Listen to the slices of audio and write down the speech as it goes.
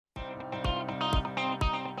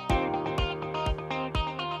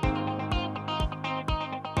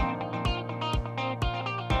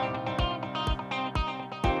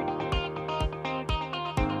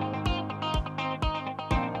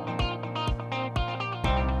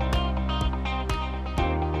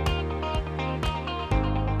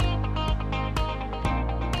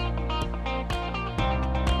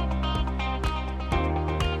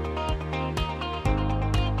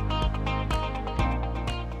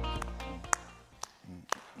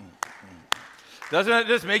Doesn't it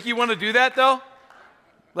just make you want to do that, though?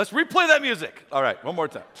 Let's replay that music. All right, one more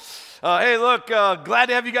time. Hey, look, glad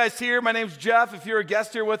to have you guys here. My name's Jeff. If you're a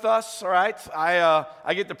guest here with us, all right,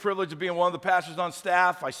 I get the privilege of being one of the pastors on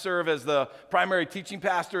staff. I serve as the primary teaching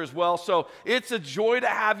pastor as well. So it's a joy to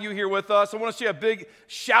have you here with us. I want to say a big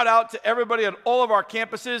shout out to everybody at all of our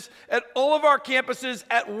campuses, at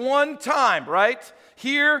one time, right?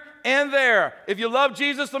 Here and there. If you love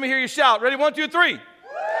Jesus, let me hear you shout. Ready? 1, 2, 3.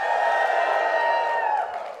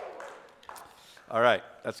 All right,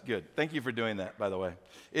 that's good. Thank you for doing that, by the way.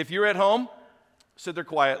 If you're at home, sit there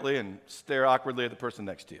quietly and stare awkwardly at the person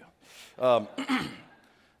next to you.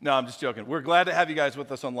 No, I'm just joking. We're glad to have you guys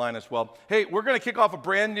with us online as well. Hey, we're going to kick off a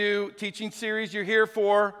brand new teaching series. You're here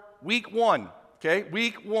for week 1, okay?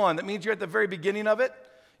 Week 1. That means you're at the very beginning of it.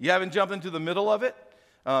 You haven't jumped into the middle of it.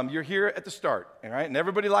 You're here at the start, all right? And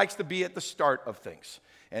everybody likes to be at the start of things.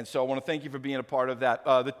 And so I want to thank you for being a part of that.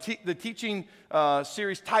 The teaching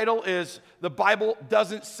series title is "The Bible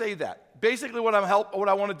Doesn't Say That." Basically, what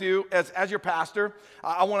I want to do as your pastor,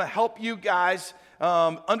 I want to help you guys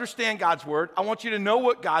understand God's Word. I want you to know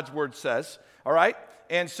what God's Word says, all right?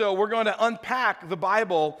 And so we're going to unpack the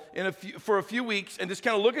Bible for a few weeks and just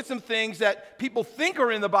kind of look at some things that people think are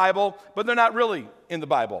in the Bible, but they're not really in the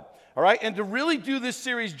Bible, all right? And to really do this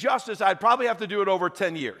series justice, I'd probably have to do it over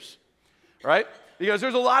 10 years, right? Because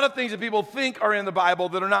there's a lot of things that people think are in the Bible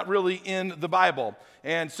that are not really in the Bible.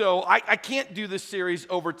 And so I can't do this series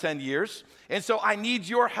over 10 years. And so I need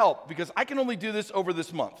your help because I can only do this over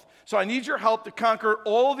this month. So I need your help to conquer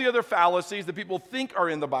all the other fallacies that people think are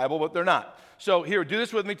in the Bible, but they're not. So here, do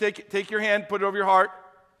this with me. Take your hand, put it over your heart.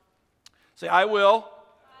 Say, I will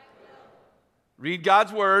read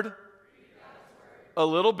God's Word a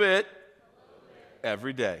little bit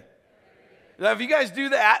every day. Now, if you guys do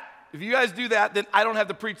that, then I don't have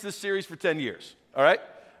to preach this series for 10 years, all right?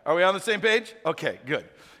 Are we on the same page? Okay, good.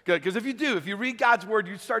 Because if you read God's Word,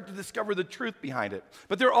 you start to discover the truth behind it.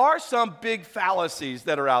 But there are some big fallacies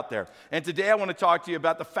that are out there. And today I want to talk to you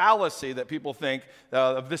about the fallacy that people think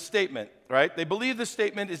of this statement, right? They believe this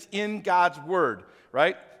statement is in God's Word,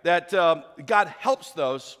 right? That God helps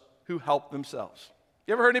those who help themselves.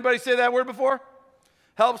 You ever heard anybody say that word before?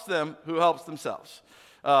 Helps them who helps themselves.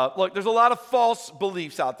 Look, there's a lot of false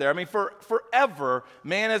beliefs out there. I mean, forever,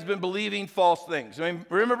 man has been believing false things. I mean,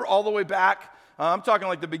 remember all the way back, I'm talking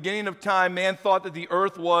like the beginning of time, man thought that the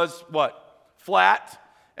earth was, what? Flat.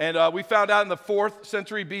 And we found out in the 4th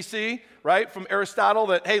century BC, right, from Aristotle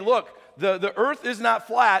that, hey, look, the earth is not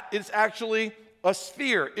flat. It's actually a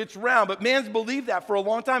sphere. It's round. But man's believed that for a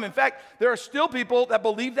long time. In fact, there are still people that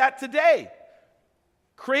believe that today.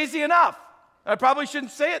 Crazy enough. I probably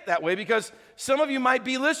shouldn't say it that way because some of you might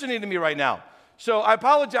be listening to me right now. So I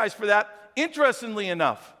apologize for that. Interestingly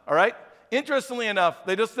enough, all right? Interestingly enough,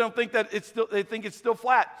 they just don't think that they think it's still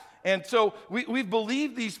flat. And so we've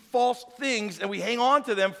believed these false things and we hang on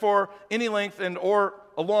to them for any length or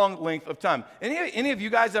a long length of time. Any of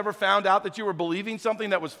you guys ever found out that you were believing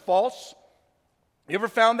something that was false? You ever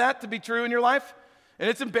found that to be true in your life? And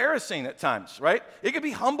it's embarrassing at times, right? It can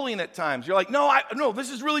be humbling at times. You're like, no,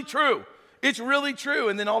 this is really true. It's really true.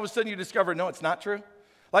 And then all of a sudden you discover, no, it's not true.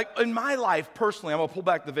 Like in my life, personally, I'm going to pull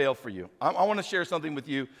back the veil for you. I want to share something with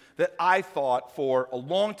you that I thought for a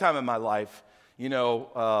long time in my life,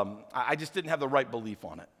 I just didn't have the right belief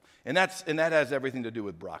on it. And that has everything to do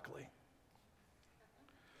with broccoli.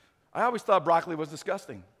 I always thought broccoli was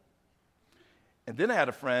disgusting. And then I had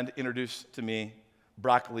a friend introduce to me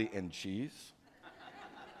broccoli and cheese.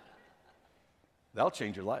 That'll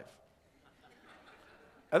change your life.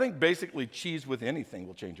 I think basically cheese with anything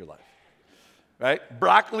will change your life, right?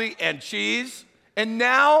 Broccoli and cheese. And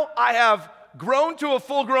now I have grown to a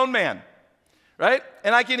full-grown man, right?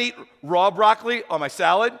 And I can eat raw broccoli on my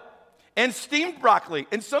salad and steamed broccoli.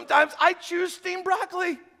 And sometimes I choose steamed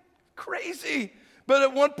broccoli. Crazy. But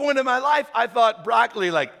at one point in my life, I thought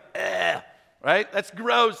broccoli right? That's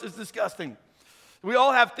gross. It's disgusting. We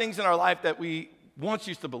all have things in our life that we once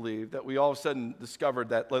used to believe that we all of a sudden discovered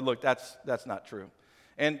that, look, that's not true.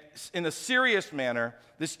 And in a serious manner,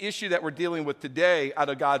 this issue that we're dealing with today out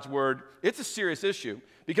of God's Word, it's a serious issue.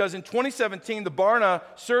 Because in 2017, the Barna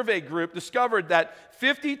Survey Group discovered that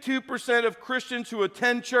 52% of Christians who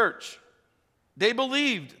attend church, they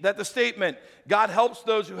believed that the statement, God helps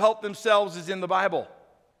those who help themselves, is in the Bible.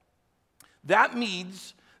 That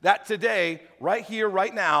means that today, right here,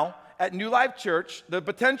 right now, at New Life Church, the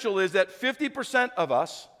potential is that 50% of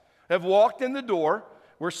us have walked in the door.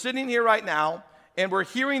 We're sitting here right now, and we're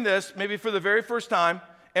hearing this maybe for the very first time,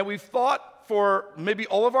 and we've thought for maybe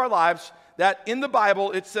all of our lives that in the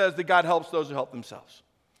Bible it says that God helps those who help themselves.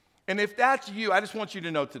 And if that's you, I just want you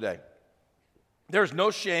to know today There's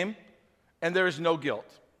no shame and there is no guilt.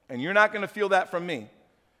 And you're not going to feel that from me,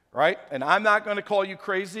 right? And I'm not going to call you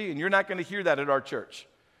crazy, and you're not going to hear that at our church.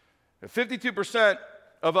 52%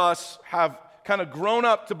 of us have kind of grown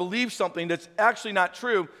up to believe something that's actually not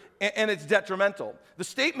true, and it's detrimental. The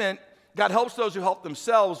statement, God helps those who help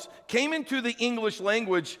themselves, came into the English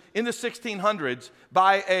language in the 1600s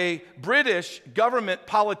by a British government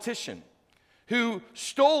politician who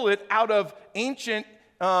stole it out of ancient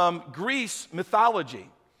Greece mythology.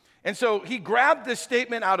 And so he grabbed this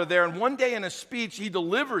statement out of there, and one day in a speech, he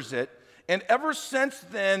delivers it. And ever since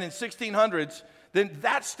then, in 1600s, then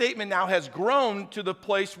that statement now has grown to the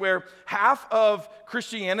place where half of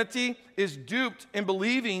Christianity is duped in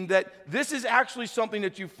believing that this is actually something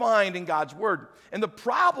that you find in God's Word. And the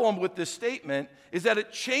problem with this statement is that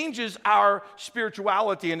it changes our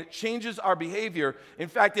spirituality and it changes our behavior. In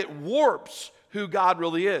fact, it warps who God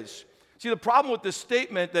really is. See, the problem with this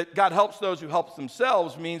statement that God helps those who help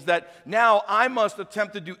themselves means that now I must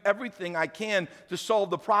attempt to do everything I can to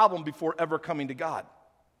solve the problem before ever coming to God.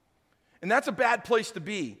 And that's a bad place to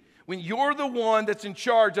be. When you're the one that's in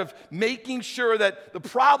charge of making sure that the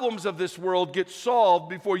problems of this world get solved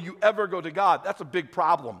before you ever go to God, that's a big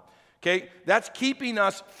problem, okay? That's keeping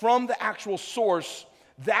us from the actual source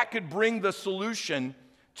that could bring the solution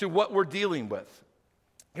to what we're dealing with.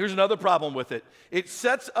 Here's another problem with it. It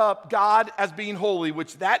sets up God as being holy,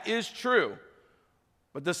 which that is true.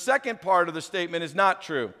 But the second part of the statement is not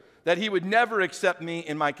true, that he would never accept me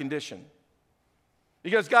in my condition.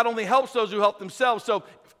 Because God only helps those who help themselves. So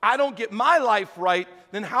if I don't get my life right,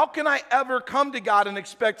 then how can I ever come to God and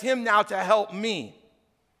expect him now to help me?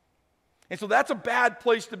 And so that's a bad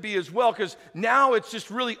place to be as well, because now it's just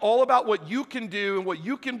really all about what you can do and what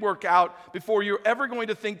you can work out before you're ever going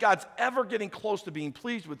to think God's ever getting close to being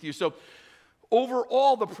pleased with you. So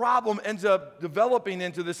overall, the problem ends up developing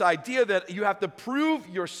into this idea that you have to prove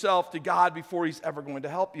yourself to God before he's ever going to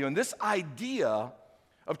help you. And this idea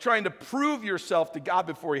of trying to prove yourself to God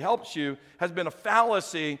before he helps you has been a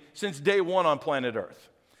fallacy since day one on planet Earth.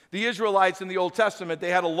 The Israelites in the Old Testament, they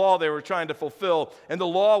had a law they were trying to fulfill, and the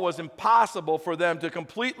law was impossible for them to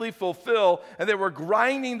completely fulfill, and they were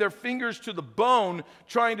grinding their fingers to the bone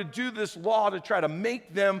trying to do this law to try to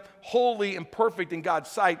make them holy and perfect in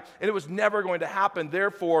God's sight, and it was never going to happen.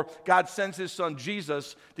 Therefore, God sends his son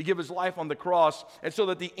Jesus to give his life on the cross, and so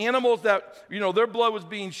that the animals that, their blood was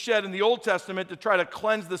being shed in the Old Testament to try to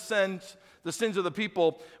cleanse the sins of the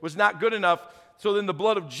people was not good enough, so then the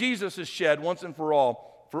blood of Jesus is shed once and for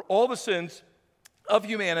all the sins of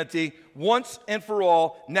humanity, once and for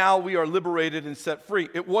all. Now we are liberated and set free.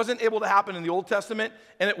 It wasn't able to happen in the Old Testament,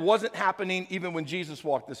 and it wasn't happening even when Jesus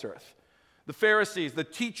walked this earth. The Pharisees, the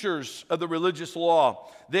teachers of the religious law,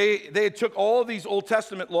 they took all of these Old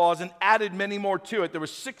Testament laws and added many more to it. There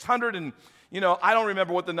was 600 and, I don't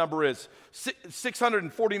remember what the number is,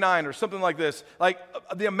 649 or something like this, like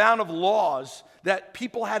the amount of laws that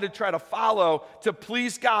people had to try to follow to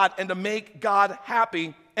please God and to make God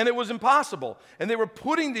happy, and it was impossible. And they were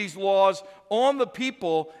putting these laws on the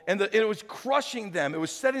people, and it was crushing them. It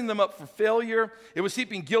was setting them up for failure. It was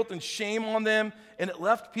heaping guilt and shame on them, and it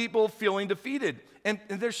left people feeling defeated. And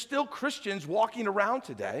there's still Christians walking around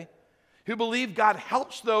today who believe God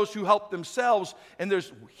helps those who help themselves, and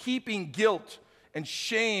there's heaping guilt and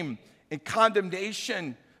shame and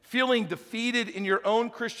condemnation, feeling defeated in your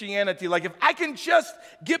own Christianity. Like, if I can just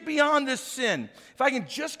get beyond this sin, if I can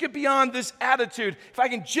just get beyond this attitude, if I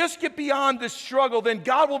can just get beyond this struggle, then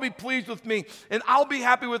God will be pleased with me, and I'll be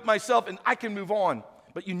happy with myself, and I can move on.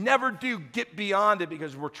 But you never do get beyond it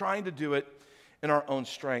because we're trying to do it in our own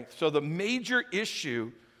strength. So the major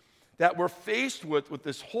issue that we're faced with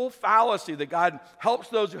this whole fallacy that God helps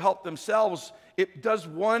those who help themselves, it does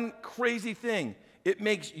one crazy thing. It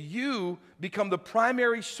makes you become the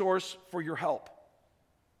primary source for your help.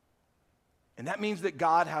 And that means that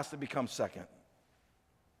God has to become second.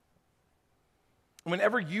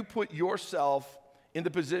 Whenever you put yourself in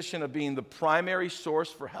the position of being the primary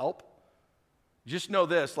source for help, just know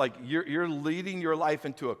this, like you're leading your life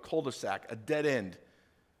into a cul-de-sac, a dead end.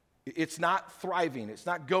 It's not thriving. It's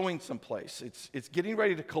not going someplace. It's getting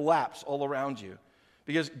ready to collapse all around you.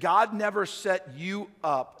 Because God never set you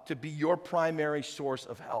up to be your primary source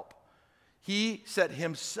of help. He set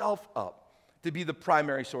himself up to be the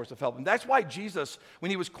primary source of help. And that's why Jesus, when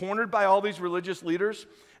he was cornered by all these religious leaders,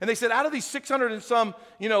 and they said, out of these 600 and some,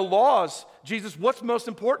 laws, Jesus, what's most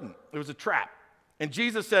important? It was a trap. And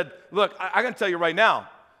Jesus said, look, I can tell you right now,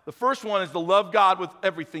 the first one is to love God with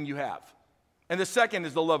everything you have. And the second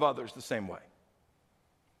is to love others the same way.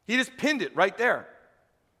 He just pinned it right there.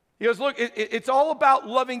 He goes, look, it's all about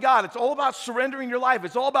loving God. It's all about surrendering your life.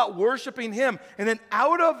 It's all about worshiping Him. And then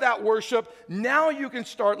out of that worship, now you can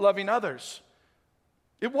start loving others.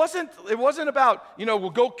 It wasn't about,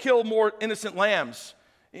 we'll go kill more innocent lambs.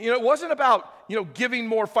 It wasn't about, giving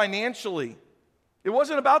more financially. It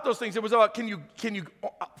wasn't about those things. It was about, can you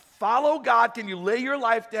follow God? Can you lay your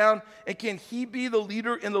life down? And can He be the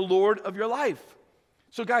leader and the Lord of your life?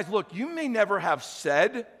 So guys, look, you may never have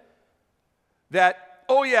said that,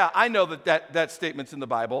 oh yeah, I know that statement's in the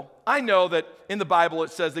Bible. I know that in the Bible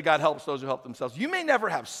it says that God helps those who help themselves. You may never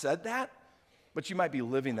have said that, but you might be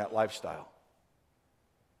living that lifestyle.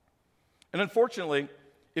 And unfortunately,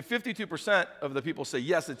 if 52% of the people say,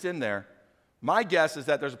 yes, it's in there, my guess is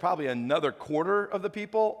that there's probably another quarter of the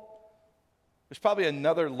people, there's probably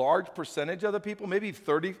another large percentage of the people, maybe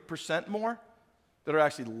 30% more, that are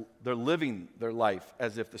actually, they're living their life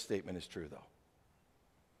as if the statement is true, though.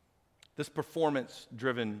 This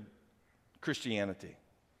performance-driven Christianity.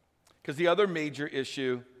 Because the other major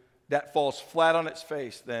issue that falls flat on its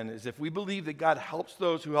face then is if we believe that God helps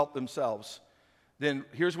those who help themselves, then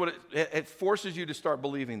here's what it forces you to start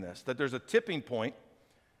believing this, that there's a tipping point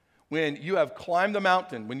when you have climbed the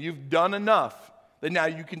mountain, when you've done enough, that now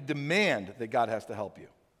you can demand that God has to help you.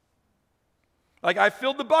 Like, I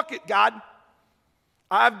filled the bucket, God.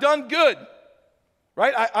 I've done good,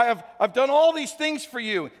 right? I've done all these things for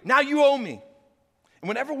you. Now you owe me. And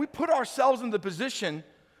whenever we put ourselves in the position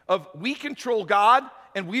of we control God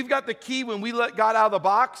and we've got the key when we let God out of the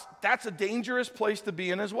box, that's a dangerous place to be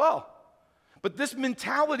in as well. But this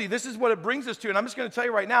mentality, this is what it brings us to. And I'm just going to tell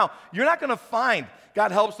you right now, you're not going to find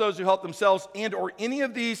God helps those who help themselves and or any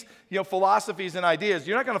of these philosophies and ideas.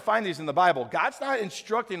 You're not going to find these in the Bible. God's not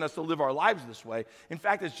instructing us to live our lives this way. In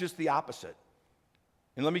fact, it's just the opposite.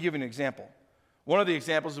 And let me give you an example. One of the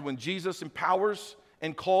examples is when Jesus empowers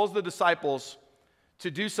and calls the disciples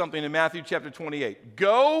to do something in Matthew chapter 28.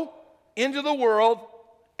 Go into the world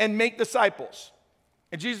and make disciples.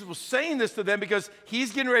 And Jesus was saying this to them because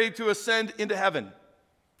He's getting ready to ascend into heaven,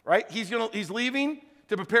 right? He's leaving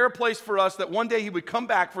to prepare a place for us that one day He would come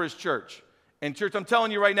back for His church. And church, I'm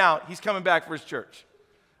telling you right now, He's coming back for His church,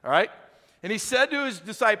 all right? And He said to His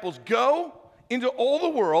disciples, go into all the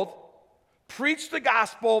world, preach the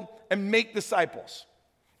gospel, and make disciples.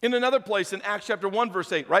 In another place, in Acts chapter 1,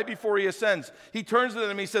 verse 8, right before He ascends, He turns to them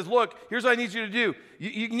and He says, look, here's what I need you to do.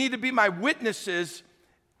 You need to be my witnesses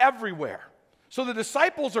everywhere. So the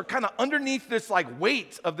disciples are kind of underneath this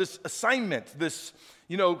weight of this assignment, this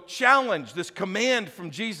challenge, this command from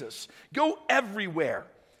Jesus. Go everywhere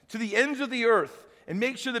to the ends of the earth and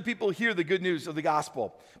make sure that people hear the good news of the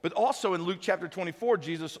gospel. But also in Luke chapter 24,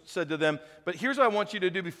 Jesus said to them, but here's what I want you to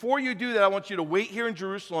do. Before you do that, I want you to wait here in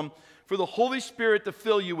Jerusalem for the Holy Spirit to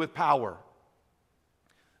fill you with power.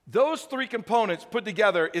 Those three components put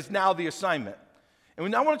together is now the assignment.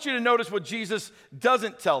 And I want you to notice what Jesus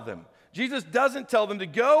doesn't tell them. Jesus doesn't tell them to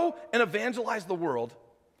go and evangelize the world.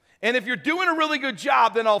 And if you're doing a really good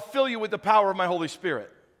job, then I'll fill you with the power of my Holy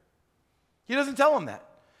Spirit. He doesn't tell them that.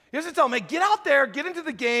 He doesn't tell them, hey, get out there, get into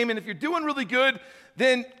the game, and if you're doing really good,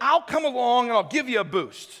 then I'll come along and I'll give you a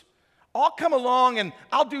boost. I'll come along and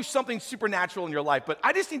I'll do something supernatural in your life. But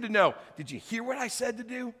I just need to know, did you hear what I said to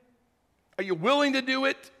do? Are you willing to do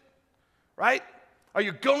it? Right? Are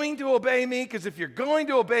you going to obey me? Because if you're going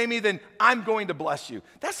to obey me, then I'm going to bless you.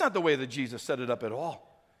 That's not the way that Jesus set it up at all.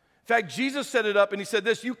 In fact, Jesus set it up and He said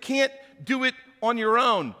this, you can't do it on your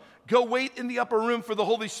own. Go wait in the upper room for the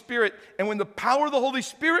Holy Spirit. And when the power of the Holy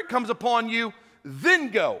Spirit comes upon you, then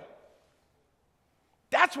go.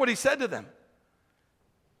 That's what He said to them.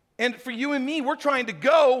 And for you and me, we're trying to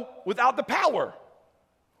go without the power.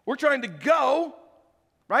 We're trying to go,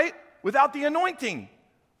 right, without the anointing.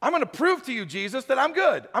 I'm going to prove to you, Jesus, that I'm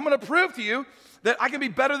good. I'm going to prove to you that I can be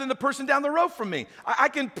better than the person down the road from me. I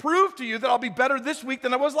can prove to you that I'll be better this week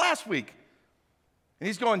than I was last week. And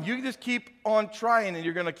He's going, you just keep on trying and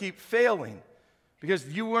you're going to keep failing because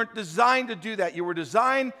you weren't designed to do that. You were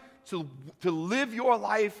designed to live your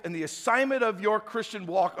life and the assignment of your Christian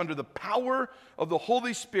walk under the power of the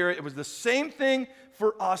Holy Spirit. It was the same thing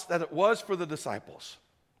for us that it was for the disciples.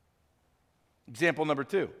 Example number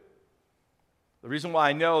 2. The reason why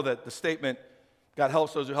I know that the statement, God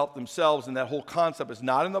helps those who help themselves, and that whole concept is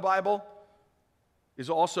not in the Bible, is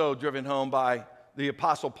also driven home by the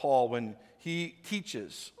Apostle Paul when he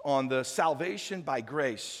teaches on the salvation by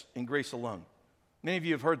grace and grace alone. Many of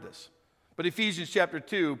you have heard this. But Ephesians chapter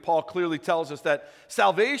 2, Paul clearly tells us that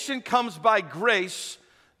salvation comes by grace,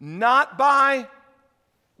 not by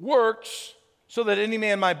works, so that any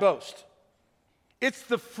man might boast. It's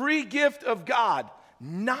the free gift of God,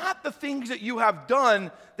 not the things that you have done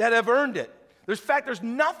that have earned it. There's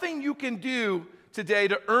nothing you can do today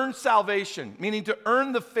to earn salvation, meaning to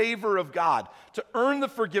earn the favor of God, to earn the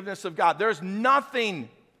forgiveness of God. There's nothing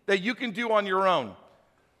that you can do on your own.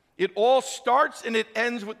 It all starts and it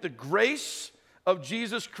ends with the grace of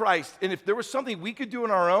Jesus Christ. And if there was something we could do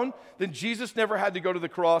on our own, then Jesus never had to go to the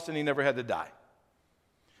cross and he never had to die.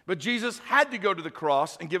 But Jesus had to go to the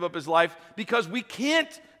cross and give up his life because we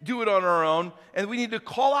can't do it on our own, and we need to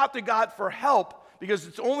call out to God for help because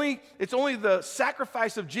it's only the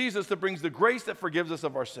sacrifice of Jesus that brings the grace that forgives us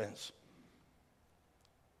of our sins.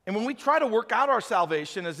 And when we try to work out our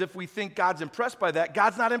salvation as if we think God's impressed by that,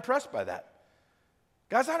 God's not impressed by that.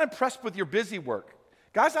 God's not impressed with your busy work.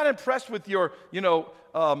 God's not impressed with your,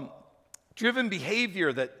 driven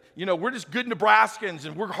behavior that, we're just good Nebraskans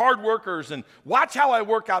and we're hard workers and watch how I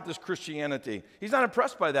work out this Christianity. He's not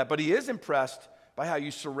impressed by that, but he is impressed by how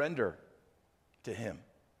you surrender to him,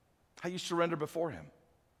 how you surrender before him.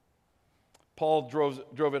 Paul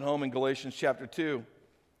drove it home in Galatians chapter 2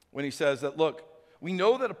 when he says that, look, we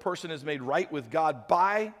know that a person is made right with God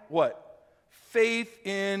by what? Faith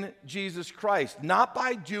in Jesus Christ, not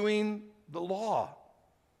by doing the law.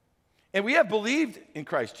 And we have believed in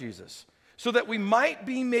Christ Jesus so that we might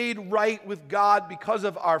be made right with God because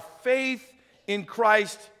of our faith in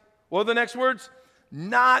Christ. What are the next words?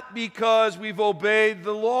 Not because we've obeyed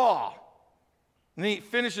the law. And he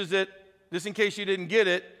finishes it, just in case you didn't get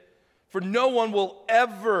it, for no one will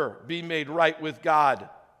ever be made right with God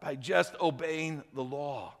by just obeying the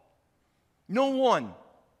law. No one,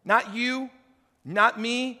 not you, not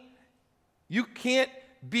me. You can't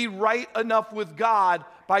be right enough with God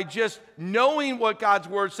by just knowing what God's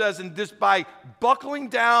word says and just by buckling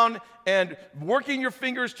down and working your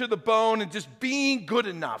fingers to the bone and just being good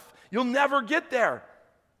enough. You'll never get there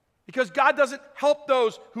because God doesn't help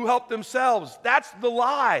those who help themselves. That's the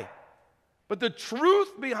lie. But the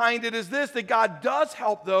truth behind it is this, that God does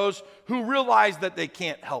help those who realize that they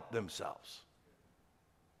can't help themselves.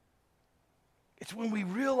 It's when we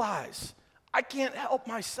realize I can't help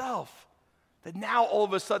myself that now all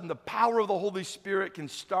of a sudden the power of the Holy Spirit can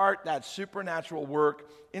start that supernatural work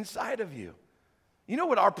inside of you. You know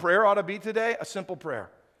what our prayer ought to be today? A simple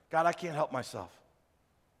prayer. God, I can't help myself.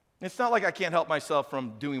 It's not like I can't help myself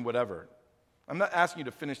from doing whatever. I'm not asking you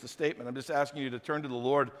to finish the statement. I'm just asking you to turn to the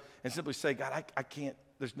Lord and simply say, God, I can't,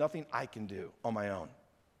 there's nothing I can do on my own.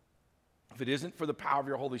 If it isn't for the power of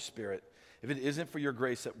your Holy Spirit, if it isn't for your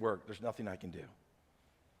grace at work, there's nothing I can do.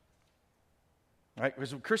 Right?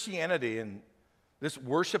 Because Christianity and this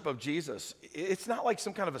worship of Jesus, it's not like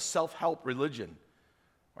some kind of a self-help religion,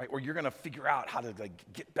 right? Where you're going to figure out how to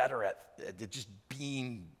get better at just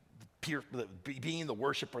being the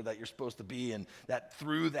worshiper that you're supposed to be, and that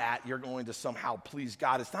through that you're going to somehow please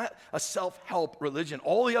God. It's not a self-help religion.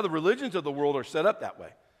 All the other religions of the world are set up that way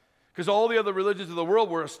because all the other religions of the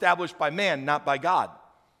world were established by man, not by God.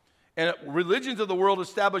 And religions of the world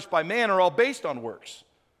established by man are all based on works.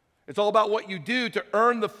 It's all about what you do to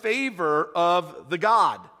earn the favor of the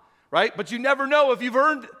God, right? But you never know if you've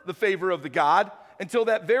earned the favor of the God until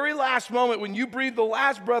that very last moment when you breathe the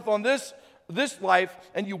last breath on this life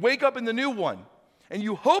and you wake up in the new one. And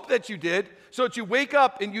you hope that you did so that you wake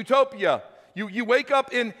up in utopia. You wake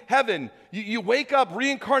up in heaven. You wake up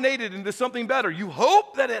reincarnated into something better. You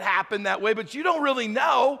hope that it happened that way, but you don't really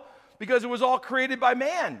know because it was all created by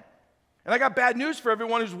man. And I got bad news for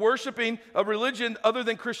everyone who's worshiping a religion other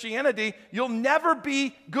than Christianity. You'll never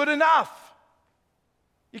be good enough.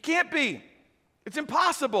 You can't be. It's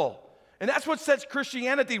impossible. And that's what sets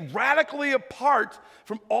Christianity radically apart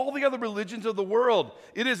from all the other religions of the world.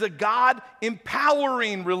 It is a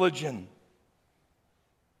God-empowering religion.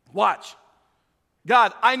 Watch.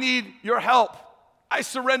 God, I need your help. I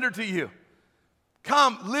surrender to you.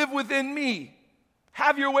 Come, live within me.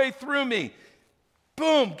 Have your way through me.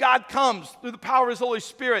 Boom, God comes through the power of his Holy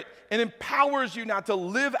Spirit and empowers you now to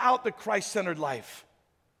live out the Christ-centered life.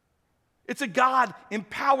 It's a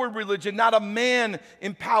God-empowered religion, not a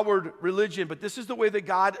man-empowered religion, but this is the way that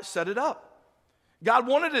God set it up. God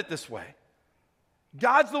wanted it this way.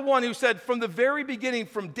 God's the one who said from the very beginning,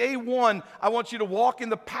 from day one, I want you to walk in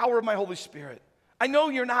the power of my Holy Spirit. I know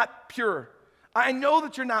you're not pure. I know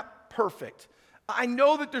that you're not perfect. I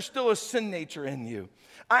know that there's still a sin nature in you.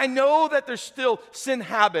 I know that there's still sin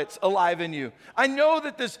habits alive in you. I know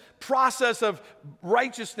that this process of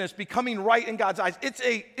righteousness, becoming right in God's eyes,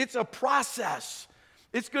 it's a process.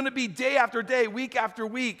 It's going to be day after day, week after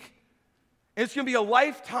week. And it's going to be a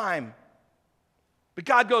lifetime. But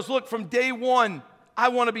God goes, look, from day one, I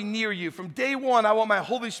want to be near you. From day one, I want my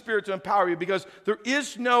Holy Spirit to empower you because there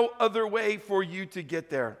is no other way for you to get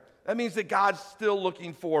there That means that God's still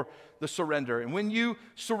looking for the surrender. And when you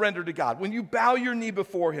surrender to God, when you bow your knee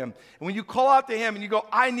before Him, and when you call out to Him and you go,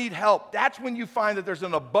 I need help, that's when you find that there's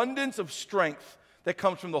an abundance of strength that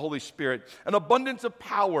comes from the Holy Spirit, an abundance of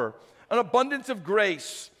power, an abundance of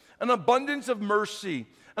grace, an abundance of mercy,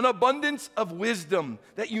 an abundance of wisdom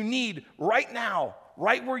that you need right now,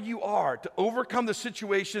 right where you are, to overcome the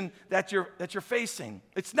situation that you're facing.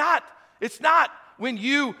 It's not when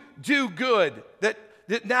you do good that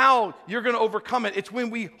now you're going to overcome it. It's when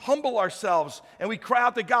we humble ourselves and we cry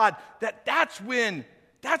out to God that's when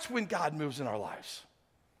God moves in our lives.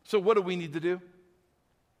 So what do we need to do?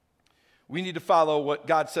 We need to follow what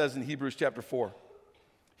God says in Hebrews chapter 4.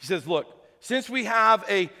 He says, look, since we have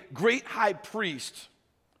a great high priest,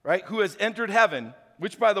 right, who has entered heaven,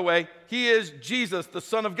 which, by the way, he is Jesus, the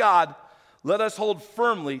Son of God, let us hold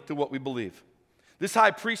firmly to what we believe. This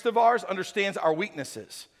high priest of ours understands our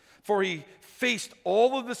weaknesses, for he faced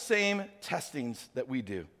all of the same testings that we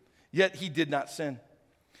do, yet he did not sin.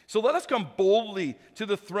 So let us come boldly to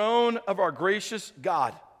the throne of our gracious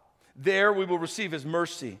God. There we will receive his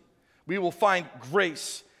mercy. We will find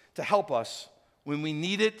grace to help us when we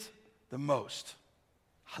need it the most.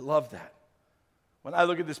 I love that. When I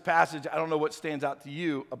look at this passage, I don't know what stands out to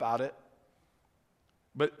you about it,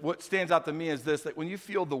 but what stands out to me is this, that when you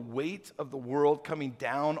feel the weight of the world coming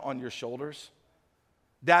down on your shoulders,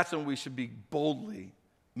 that's when we should be boldly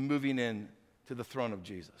moving in to the throne of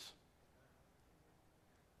Jesus.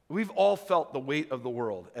 We've all felt the weight of the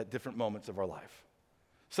world at different moments of our life.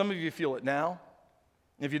 Some of you feel it now.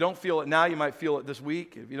 If you don't feel it now, you might feel it this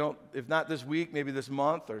week. If not this week, maybe this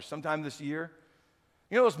month or sometime this year.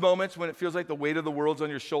 You know those moments when it feels like the weight of the world's on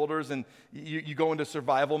your shoulders and you go into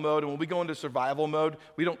survival mode? And when we go into survival mode,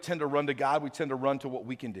 we don't tend to run to God. We tend to run to what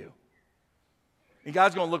we can do. And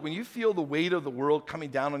God's going, look, when you feel the weight of the world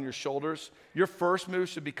coming down on your shoulders, your first move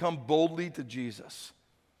should become boldly to Jesus.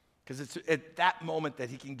 Because it's at that moment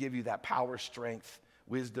that he can give you that power, strength,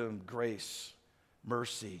 wisdom, grace,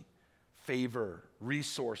 mercy, favor,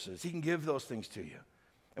 resources. He can give those things to you.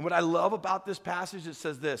 And what I love about this passage, it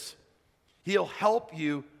says this: he'll help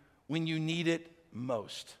you when you need it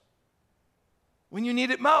most. When you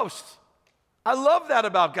need it most. I love that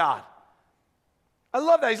about God. I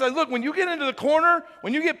love that. He's like, look, when you get into the corner,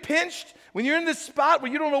 when you get pinched, when you're in this spot where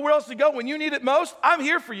you don't know where else to go, when you need it most, I'm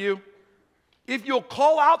here for you. If you'll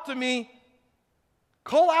call out to me,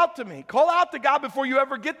 call out to me. Call out to God before you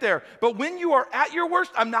ever get there. But when you are at your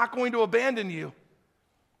worst, I'm not going to abandon you.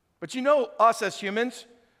 But you know us as humans,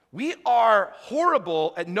 we are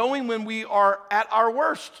horrible at knowing when we are at our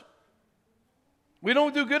worst. We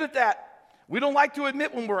don't do good at that. We don't like to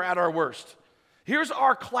admit when we're at our worst. Here's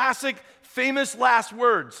our classic, famous last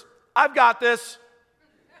words. I've got this.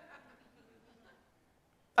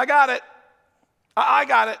 I got it. I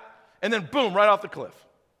got it. And then boom, right off the cliff.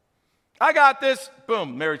 I got this.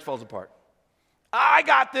 Boom, marriage falls apart. I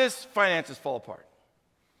got this. Finances fall apart.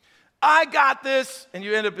 I got this. And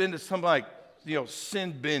you end up into some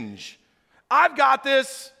sin binge. I've got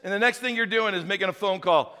this. And the next thing you're doing is making a phone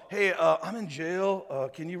call. Hey, I'm in jail.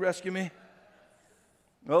 Can you rescue me?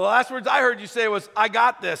 Well, the last words I heard you say was, I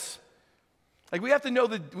got this. Like we have to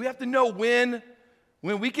know when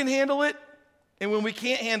we can handle it and when we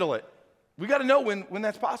can't handle it. We got to know when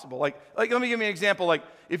that's possible. Like let me give you an example. Like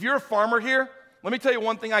if you're a farmer here, let me tell you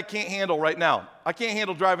one thing I can't handle right now. I can't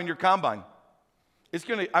handle driving your combine.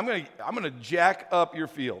 I'm gonna jack up your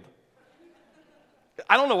field.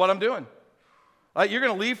 I don't know what I'm doing. You're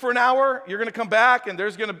gonna leave for an hour. You're gonna come back, and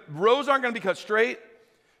rows aren't gonna be cut straight.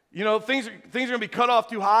 You know, things are gonna be cut off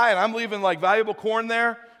too high, and I'm leaving like valuable corn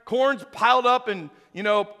there. Corn's piled up in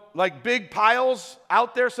like big piles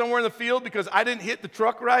out there somewhere in the field because I didn't hit the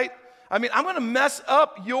truck right. I mean, I'm gonna mess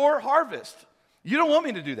up your harvest. You don't want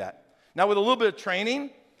me to do that. Now, with a little bit of training,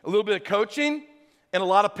 a little bit of coaching, and a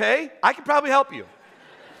lot of pay, I could probably help you.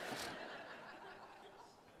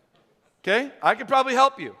 Okay? I could probably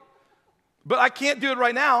help you. But I can't do it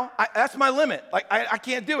right now. That's my limit. I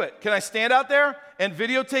can't do it. Can I stand out there and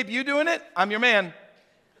videotape you doing it? I'm your man.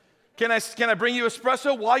 Can I bring you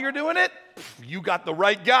espresso while you're doing it? You got the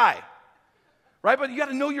right guy. Right? But you got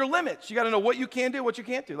to know your limits. You got to know what you can do, what you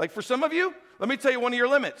can't do. Like for some of you, let me tell you one of your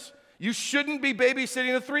limits. You shouldn't be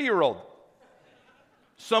babysitting a 3-year-old.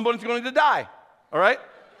 Someone's going to die. All right?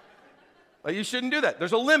 Like you shouldn't do that.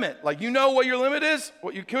 There's a limit. Like you know what your limit is,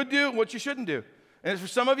 what you could do, and what you shouldn't do. And for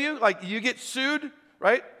some of you, like you get sued,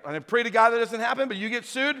 right? And I pray to God that doesn't happen, but you get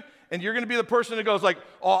sued, and you're going to be the person that goes like,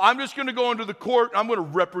 oh, I'm just going to go into the court. I'm going to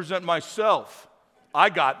represent myself. I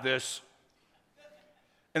got this.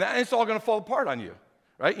 And it's all going to fall apart on you,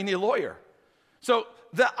 right? You need a lawyer. So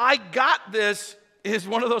the I got this is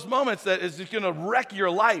one of those moments that is just going to wreck your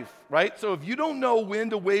life, right? So if you don't know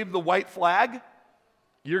when to wave the white flag,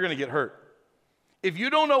 you're going to get hurt. If you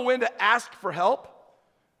don't know when to ask for help,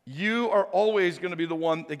 you are always going to be the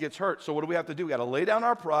one that gets hurt. So what do we have to do? We got to lay down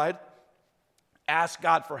our pride, ask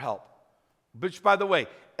God for help. Which, by the way,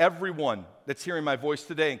 everyone that's hearing my voice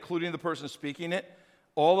today, including the person speaking it,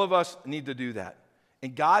 all of us need to do that.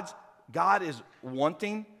 And God is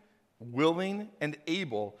wanting, willing, and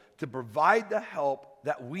able to provide the help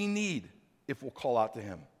that we need if we'll call out to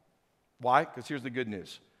him. Why? Because here's the good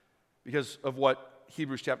news. Because of what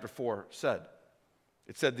Hebrews chapter 4 said.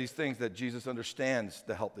 It said these things, that Jesus understands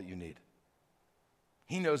the help that you need.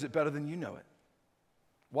 He knows it better than you know it.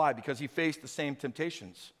 Why? Because he faced the same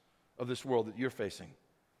temptations of this world that you're facing.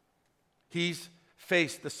 He's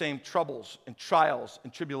faced the same troubles and trials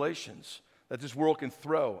and tribulations that this world can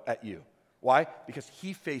throw at you. Why? Because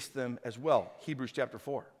he faced them as well. Hebrews chapter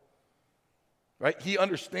 4. Right? He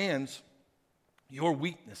understands your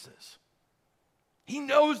weaknesses. He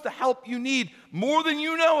knows the help you need more than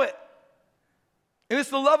you know it. And it's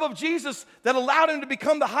the love of Jesus that allowed him to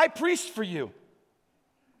become the high priest for you.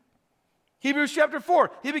 Hebrews chapter 4,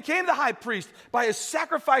 he became the high priest by his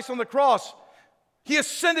sacrifice on the cross. He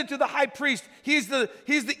ascended to the high priest. He's the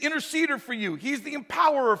interceder for you. He's the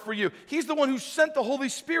empowerer for you. He's the one who sent the Holy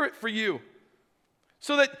Spirit for you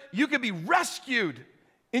so that you can be rescued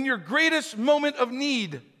in your greatest moment of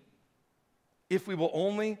need if we will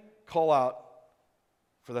only call out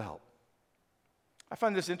for the help. I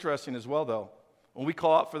find this interesting as well, though. When we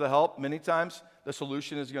call out for the help, many times the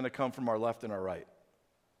solution is going to come from our left and our right.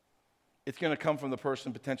 It's going to come from the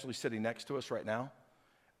person potentially sitting next to us right now,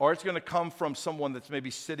 or it's going to come from someone that's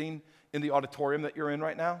maybe sitting in the auditorium that you're in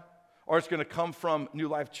right now, or it's going to come from New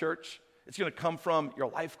Life Church. It's going to come from your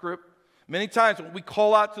life group. Many times when we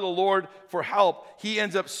call out to the Lord for help, he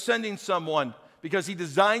ends up sending someone because he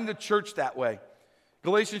designed the church that way.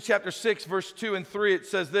 Galatians chapter 6, verse 2 and 3, it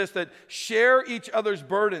says this, that share each other's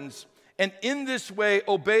burdens, and in this way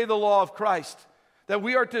obey the law of Christ, that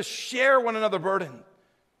we are to share one another's burden.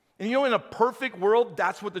 And you know, in a perfect world,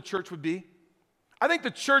 that's what the church would be. I think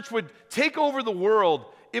the church would take over the world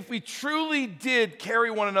if we truly did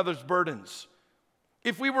carry one another's burdens.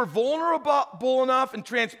 If we were vulnerable enough and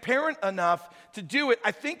transparent enough to do it,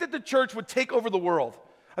 I think that the church would take over the world.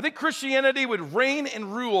 I think Christianity would reign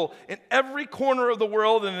and rule in every corner of the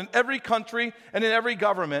world and in every country and in every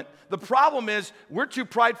government. The problem is we're too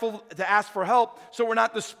prideful to ask for help, so we're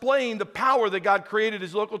not displaying the power that God created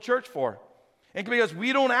his local church for. And because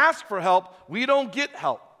we don't ask for help, we don't get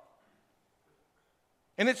help.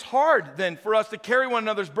 And it's hard then for us to carry one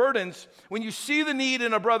another's burdens when you see the need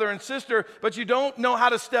in a brother and sister, but you don't know how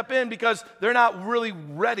to step in because they're not really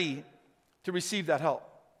ready to receive that help.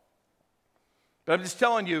 But I'm just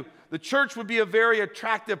telling you, the church would be a very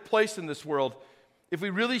attractive place in this world if we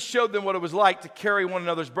really showed them what it was like to carry one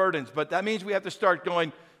another's burdens. But that means we have to start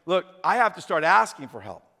going, look, I have to start asking for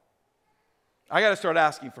help. I got to start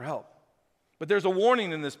asking for help. But there's a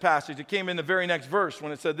warning in this passage. It came in the very next verse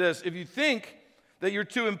when it said this, if you think that you're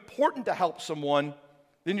too important to help someone,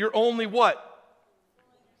 then you're only what?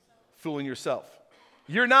 Fooling yourself.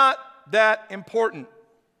 You're not that important.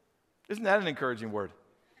 Isn't that an encouraging word?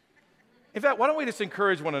 In fact, why don't we just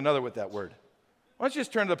encourage one another with that word? Why don't you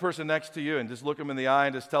just turn to the person next to you and just look them in the eye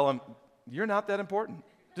and just tell them, you're not that important.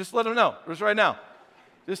 Just let them know, just right now.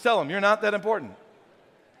 Just tell them, you're not that important.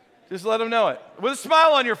 Just let them know it. With a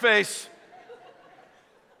smile on your face.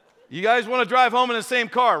 You guys want to drive home in the same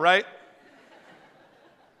car, right?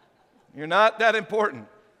 You're not that important.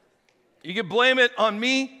 You can blame it on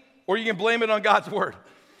me or you can blame it on God's word.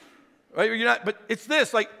 Right? You're not, but it's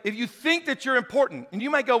this, like if you think that you're important, and you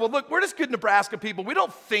might go, well, look, we're just good Nebraska people. We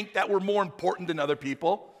don't think that we're more important than other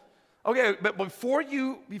people. Okay, but before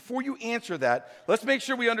you answer that, let's make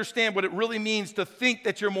sure we understand what it really means to think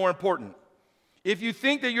that you're more important. If you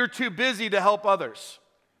think that you're too busy to help others,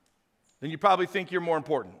 then you probably think you're more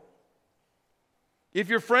important. If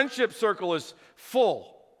your friendship circle is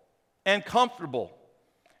full and comfortable,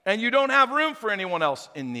 and you don't have room for anyone else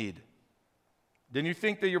in need, then you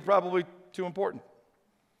think that you're probably too important.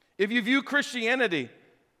 If you view Christianity,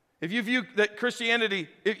 if your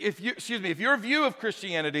view of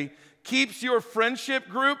Christianity keeps your friendship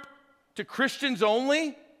group to Christians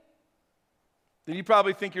only, then you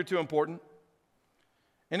probably think you're too important.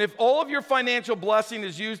 And if all of your financial blessing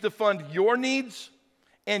is used to fund your needs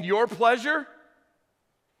and your pleasure,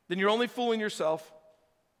 then you're only fooling yourself.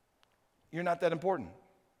 You're not that important.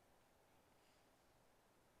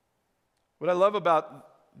 What I love about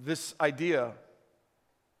this idea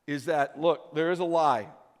is that, look, there is a lie,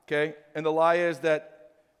 okay? And the lie is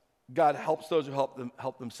that God helps those who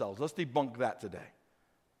help themselves. Let's debunk that today.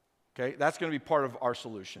 Okay? That's going to be part of our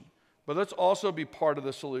solution. But let's also be part of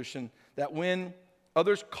the solution that when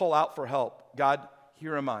others call out for help, God,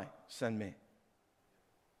 here am I, send me.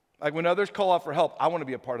 Like when others call out for help, I want to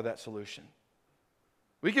be a part of that solution.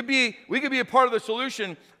 We could be a part of the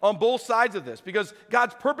solution on both sides of this, because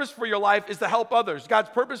God's purpose for your life is to help others. God's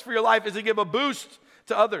purpose for your life is to give a boost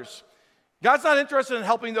to others. God's not interested in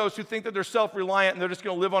helping those who think that they're self-reliant and they're just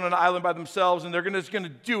going to live on an island by themselves and they're just going to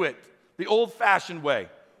do it the old-fashioned way.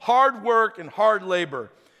 Hard work and hard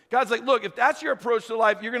labor. God's like, look, if that's your approach to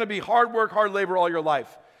life, you're going to be hard work, hard labor all your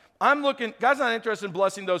life. God's not interested in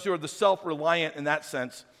blessing those who are the self-reliant in that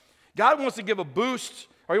sense. God wants to give a boost,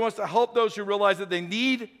 or he wants to help those who realize that they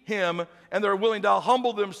need him and they're willing to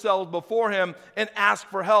humble themselves before him and ask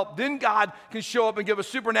for help. Then God can show up and give a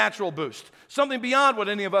supernatural boost, something beyond what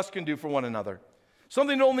any of us can do for one another,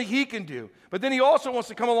 something that only he can do. But then he also wants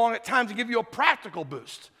to come along at times and give you a practical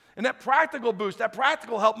boost. And that practical boost, that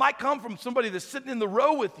practical help might come from somebody that's sitting in the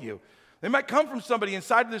row with you. They might come from somebody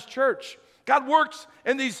inside of this church. God works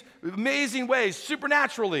in these amazing ways,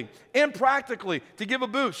 supernaturally and practically, to give a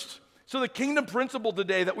boost. So the kingdom principle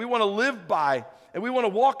today that we want to live by and we want to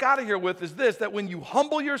walk out of here with is this, that when you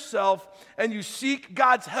humble yourself and you seek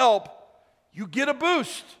God's help, you get a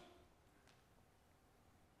boost.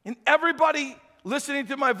 And everybody listening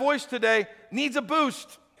to my voice today needs a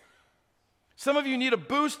boost. Some of you need a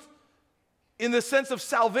boost in the sense of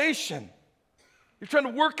salvation. You're trying to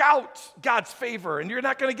work out God's favor, and you're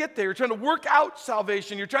not going to get there. You're trying to work out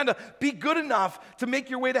salvation. You're trying to be good enough to make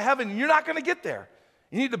your way to heaven, and you're not going to get there.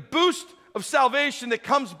 You need the boost of salvation that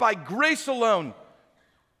comes by grace alone.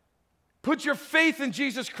 Put your faith in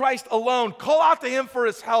Jesus Christ alone. Call out to him for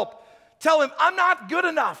his help. Tell him, I'm not good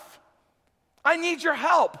enough. I need your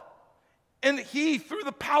help. And he, through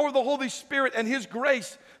the power of the Holy Spirit and his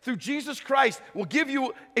grace, through Jesus Christ, will give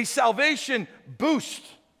you a salvation boost.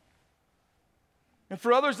 And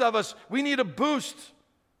for others of us, we need a boost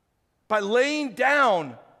by laying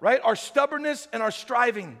down, right, our stubbornness and our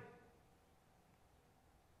striving.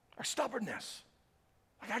 Our stubbornness.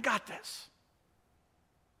 Like, I got this.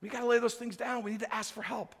 We got to lay those things down. We need to ask for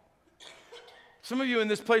help. Some of you in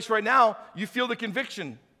this place right now, you feel the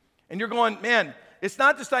conviction. And you're going, man, it's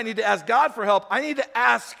not just I need to ask God for help. I need to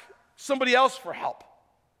ask somebody else for help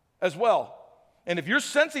as well. And if you're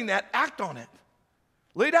sensing that, act on it.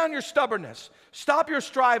 Lay down your stubbornness. Stop your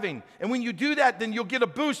striving. And when you do that, then you'll get a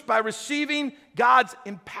boost by receiving God's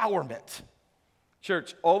empowerment.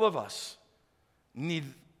 Church, all of us need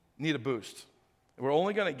a boost. We're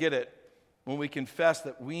only going to get it when we confess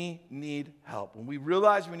that we need help. When we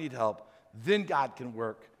realize we need help, then God can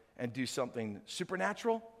work and do something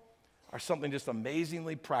supernatural or something just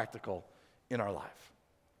amazingly practical in our life.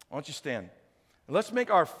 Why don't you stand? And let's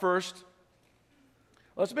make our first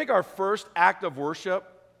act of worship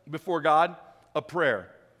before God a prayer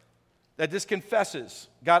that just confesses,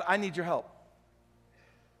 God, I need your help.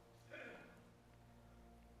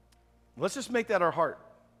 Let's just make that our heart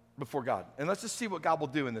before God. And let's just see what God will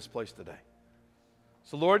do in this place today.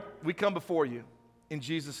 So, Lord, we come before you in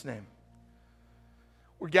Jesus' name.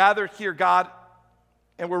 We're gathered here, God,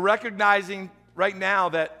 and we're recognizing right now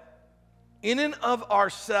that in and of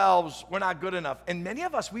ourselves, we're not good enough. And many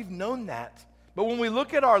of us, we've known that. But when we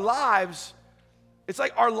look at our lives, it's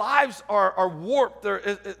like our lives are warped.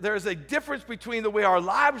 There is a difference between the way our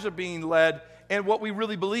lives are being led and what we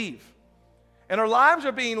really believe. And our lives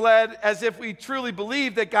are being led as if we truly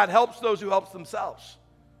believe that God helps those who help themselves.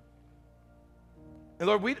 And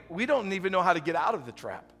Lord, we don't even know how to get out of the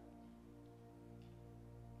trap.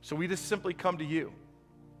 So we just simply come to you.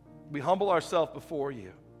 We humble ourselves before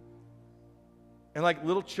you. And like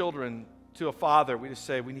little children to a father, we just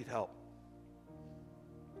say, we need help.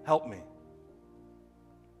 Help me.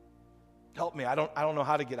 Help me. I don't know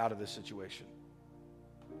how to get out of this situation.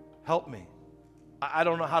 Help me. I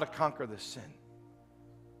don't know how to conquer this sin.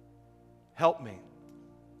 Help me.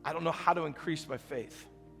 I don't know how to increase my faith.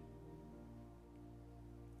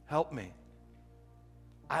 Help me.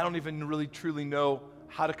 I don't even really truly know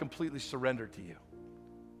how to completely surrender to you.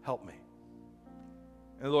 Help me.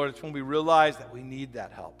 And Lord, it's when we realize that we need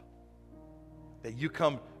that help, that you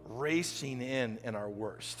come racing in our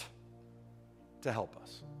worst to help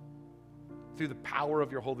us through the power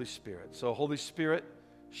of your Holy Spirit. So Holy Spirit,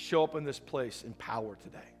 show up in this place in power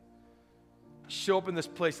today. Show up in this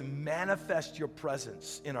place and manifest your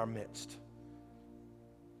presence in our midst.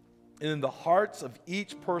 And in the hearts of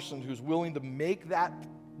each person who's willing to make that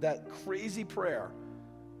crazy prayer,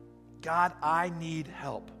 God, I need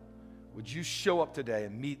help. Would you show up today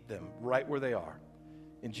and meet them right where they are?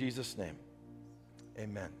 In Jesus' name,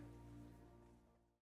 amen.